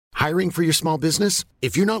Hiring for your small business?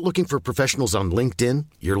 If you're not looking for professionals on LinkedIn,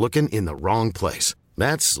 you're looking in the wrong place.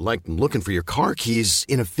 That's like looking for your car keys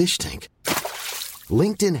in a fish tank.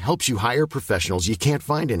 LinkedIn helps you hire professionals you can't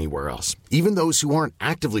find anywhere else, even those who aren't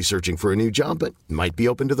actively searching for a new job but might be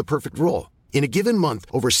open to the perfect role. In a given month,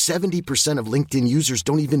 over 70% of LinkedIn users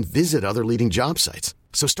don't even visit other leading job sites.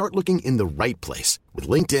 So start looking in the right place. With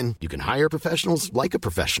LinkedIn, you can hire professionals like a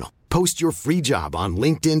professional. Post your free job on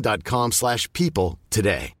linkedin.com/people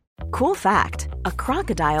today. Cool fact, a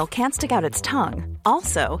crocodile can't stick out its tongue.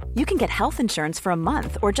 Also, you can get health insurance for a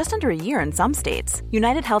month or just under a year in some states.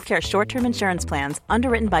 United Healthcare short-term insurance plans,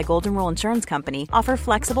 underwritten by Golden Rule Insurance Company, offer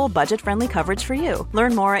flexible, budget-friendly coverage for you.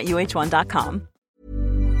 Learn more at uh1.com.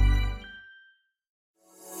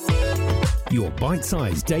 Your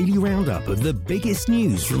bite-sized daily roundup of the biggest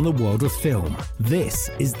news from the world of film. This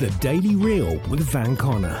is The Daily Reel with Van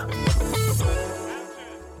Connor.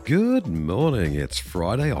 Good morning, it's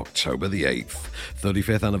Friday, October the 8th,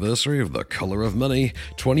 35th anniversary of The Colour of Money,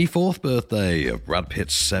 24th birthday of Brad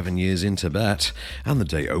Pitt's 7 Years in Tibet, and the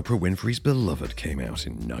day Oprah Winfrey's Beloved came out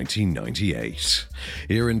in 1998.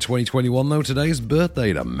 Here in 2021 though, today's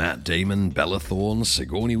birthday to Matt Damon, Bella Thorne,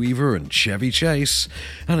 Sigourney Weaver and Chevy Chase,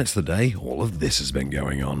 and it's the day all of this has been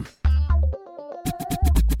going on.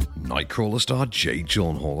 Nightcrawler star Jake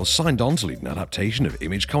Gyllenhaal has signed on to lead an adaptation of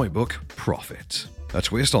Image comic book Prophet. A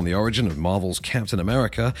twist on the origin of Marvel's Captain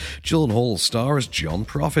America, Gyllenhaal stars John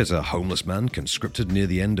Prophet, a homeless man conscripted near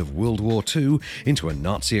the end of World War II into a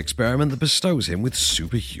Nazi experiment that bestows him with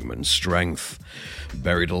superhuman strength.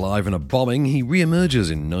 Buried alive in a bombing, he re-emerges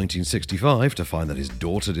in 1965 to find that his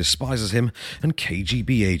daughter despises him and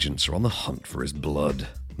KGB agents are on the hunt for his blood.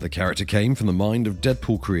 The character came from the mind of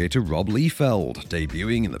Deadpool creator Rob Liefeld,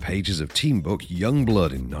 debuting in the pages of teen book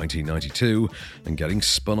Youngblood in 1992 and getting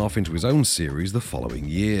spun off into his own series the following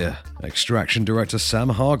year. Extraction director Sam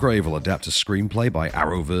Hargrave will adapt a screenplay by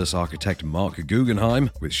Arrowverse architect Mark Guggenheim,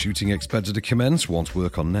 with shooting expected to commence once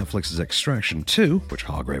work on Netflix's Extraction 2, which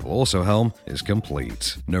Hargrave will also helm, is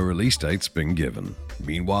complete. No release date's been given.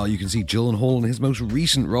 Meanwhile, you can see Gyllenhaal in his most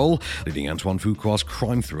recent role, leading Antoine Fuqua's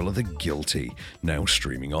crime thriller The Guilty, now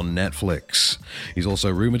streaming on Netflix. He's also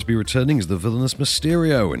rumoured to be returning as the villainous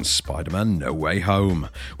Mysterio in Spider-Man No Way Home,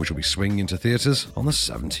 which will be swinging into theatres on the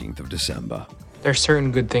 17th of December. There's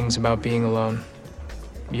certain good things about being alone.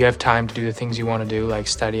 You have time to do the things you want to do, like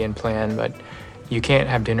study and plan, but you can't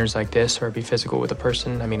have dinners like this or be physical with a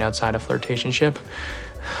person, outside of flirtationship.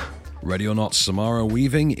 Ready or not, Samara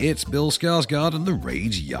Weaving, it's Bill Skarsgård and the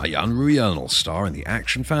Raid's Yayan Ruhian will star in the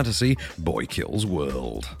action fantasy Boy Kills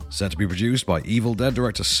World. Set to be produced by Evil Dead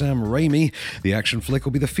director Sam Raimi, the action flick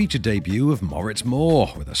will be the feature debut of Moritz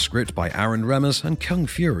Moore, with a script by Aaron Remmers and Kung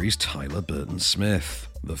Fury's Tyler Burton-Smith.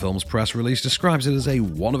 The film's press release describes it as a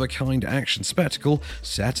one-of-a-kind action spectacle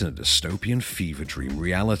set in a dystopian fever dream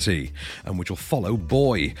reality, and which will follow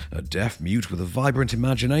Boy, a deaf mute with a vibrant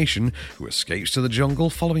imagination who escapes to the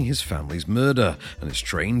jungle following his family's murder and is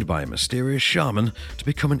trained by a mysterious shaman to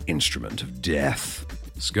become an instrument of death.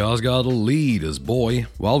 Skarsgård will lead as Boy,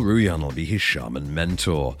 while Ruhian will be his shaman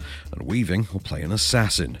mentor, and Weaving will play an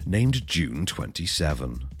assassin named June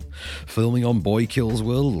 27. Filming on Boy Kills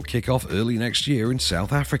World will kick off early next year in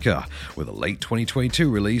South Africa, with a late 2022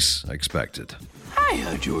 release expected.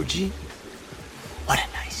 Hiya, Georgie. What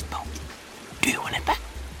a nice boat. Do you want it back?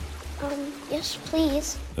 Yes,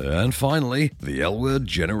 please. And finally, the L-Word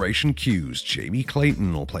Generation Q's Jamie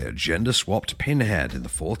Clayton will play a gender-swapped Pinhead in the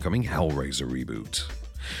forthcoming Hellraiser reboot.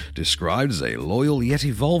 Described as a loyal yet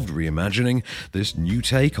evolved reimagining, this new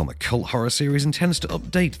take on the cult horror series intends to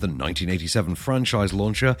update the 1987 franchise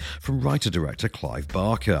launcher from writer-director Clive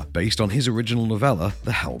Barker, based on his original novella,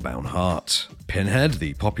 The Hellbound Heart. Pinhead,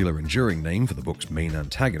 the popular enduring name for the book's main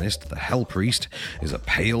antagonist, the Hell Priest, is a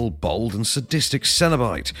pale, bold and sadistic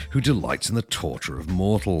Cenobite who delights in the torture of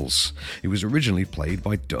mortals. He was originally played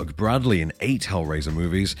by Doug Bradley in 8 Hellraiser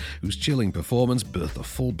movies, whose chilling performance birthed a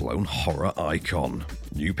full-blown horror icon.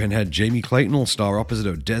 New Pinhead Jamie Clayton will star opposite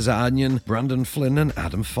Odessa Anion, Brandon Flynn and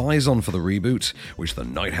Adam Faison for the reboot, which the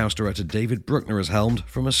Night House director David Bruckner has helmed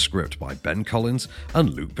from a script by Ben Collins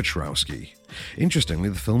and Luke Petrowski. Interestingly,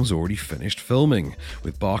 the film has already finished filming,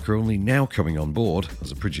 with Barker only now coming on board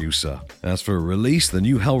as a producer. As for a release, the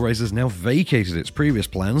new Hellraiser has now vacated its previous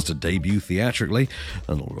plans to debut theatrically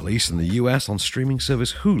and will release in the US on streaming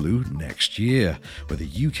service Hulu next year, with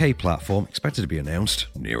a UK platform expected to be announced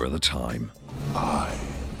nearer the time. I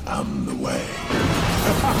am the way.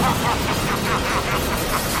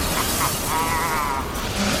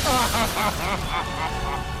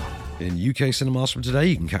 In UK cinemas from today,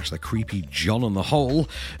 you can catch the creepy John and the Hole,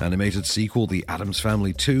 animated sequel The Addams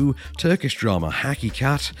Family 2, Turkish drama Hacky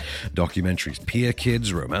Cat, documentaries Peer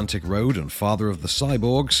Kids, Romantic Road and Father of the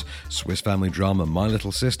Cyborgs, Swiss family drama My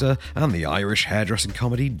Little Sister, and the Irish hairdressing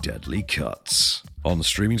comedy Deadly Cuts. On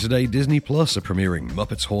streaming today, Disney Plus are premiering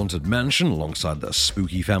Muppets Haunted Mansion alongside the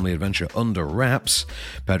spooky family adventure Under Wraps.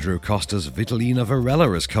 Pedro Costa's Vitalina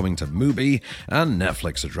Varela is coming to Mubi, and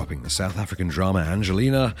Netflix are dropping the South African drama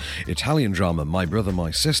Angelina, Italian drama My Brother,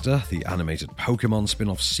 My Sister, the animated Pokemon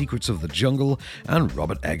spin-off Secrets of the Jungle, and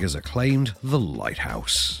Robert Eggers' acclaimed The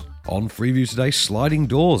Lighthouse. On Freeview today, Sliding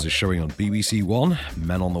Doors is showing on BBC One,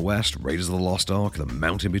 Men on the West, Raiders of the Lost Ark, The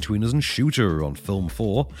Mountain Between Us and Shooter on Film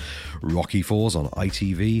 4, Rocky 4's on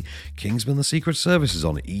ITV, Kingsman The Secret Service is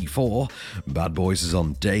on E4, Bad Boys is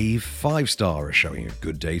on Dave, 5 Star is showing A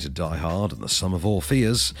Good Day to Die Hard and The Sum of All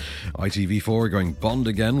Fears, ITV4 are going Bond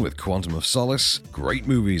again with Quantum of Solace, Great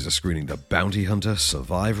Movies are screening The Bounty Hunter,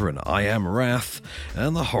 Survivor and I Am Wrath,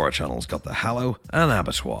 and the Horror Channel's got The Hallow and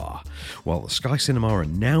Abattoir, while the Sky Cinema are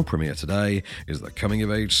now premiere today is the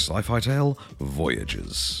coming-of-age sci-fi tale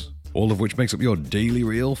Voyages. All of which makes up your Daily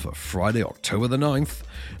Reel for Friday, October the 9th.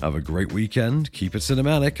 Have a great weekend, keep it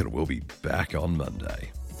cinematic, and we'll be back on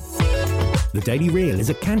Monday. The Daily Reel is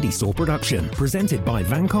a Candy Store production, presented by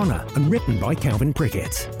Van Connor and written by Calvin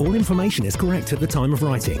Prickett. All information is correct at the time of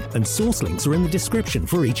writing, and source links are in the description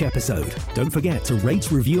for each episode. Don't forget to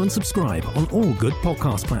rate, review, and subscribe on all good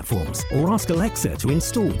podcast platforms, or ask Alexa to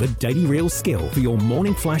install the Daily Reel skill for your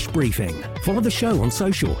morning flash briefing. Follow the show on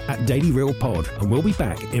social at Daily Reel Pod, and we'll be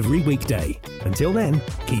back every weekday. Until then,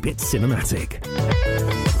 keep it cinematic.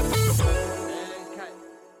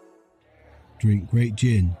 Drink great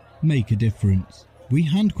gin. Make a difference. We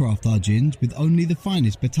handcraft our gins with only the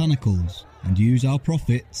finest botanicals and use our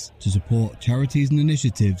profits to support charities and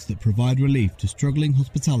initiatives that provide relief to struggling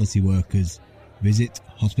hospitality workers. Visit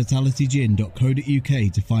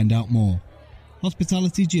hospitalitygin.co.uk to find out more.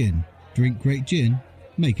 Hospitality Gin. Drink great gin.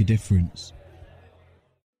 Make a difference.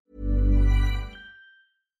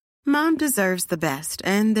 Mom deserves the best,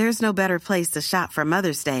 and there's no better place to shop for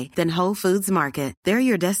Mother's Day than Whole Foods Market. They're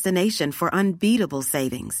your destination for unbeatable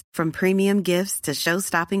savings, from premium gifts to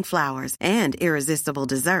show-stopping flowers and irresistible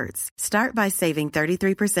desserts. Start by saving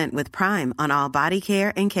 33% with Prime on all body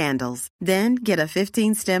care and candles. Then get a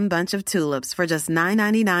 15-stem bunch of tulips for just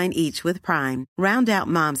 $9.99 each with Prime. Round out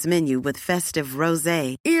Mom's menu with festive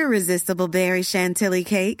rosé, irresistible berry chantilly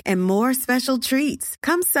cake, and more special treats.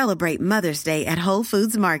 Come celebrate Mother's Day at Whole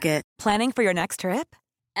Foods Market. Planning for your next trip?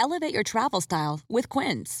 Elevate your travel style with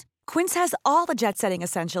Quince. Quince has all the jet-setting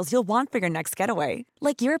essentials you'll want for your next getaway,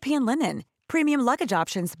 like European linen, premium luggage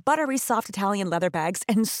options, buttery soft Italian leather bags,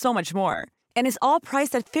 and so much more. And is all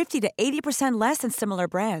priced at 50 to 80% less than similar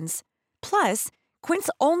brands. Plus, Quince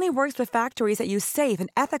only works with factories that use safe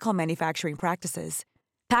and ethical manufacturing practices.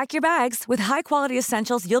 Pack your bags with high-quality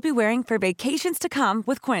essentials you'll be wearing for vacations to come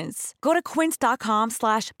with Quince. Go to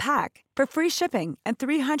quince.com/pack for free shipping and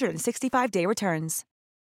 365-day returns.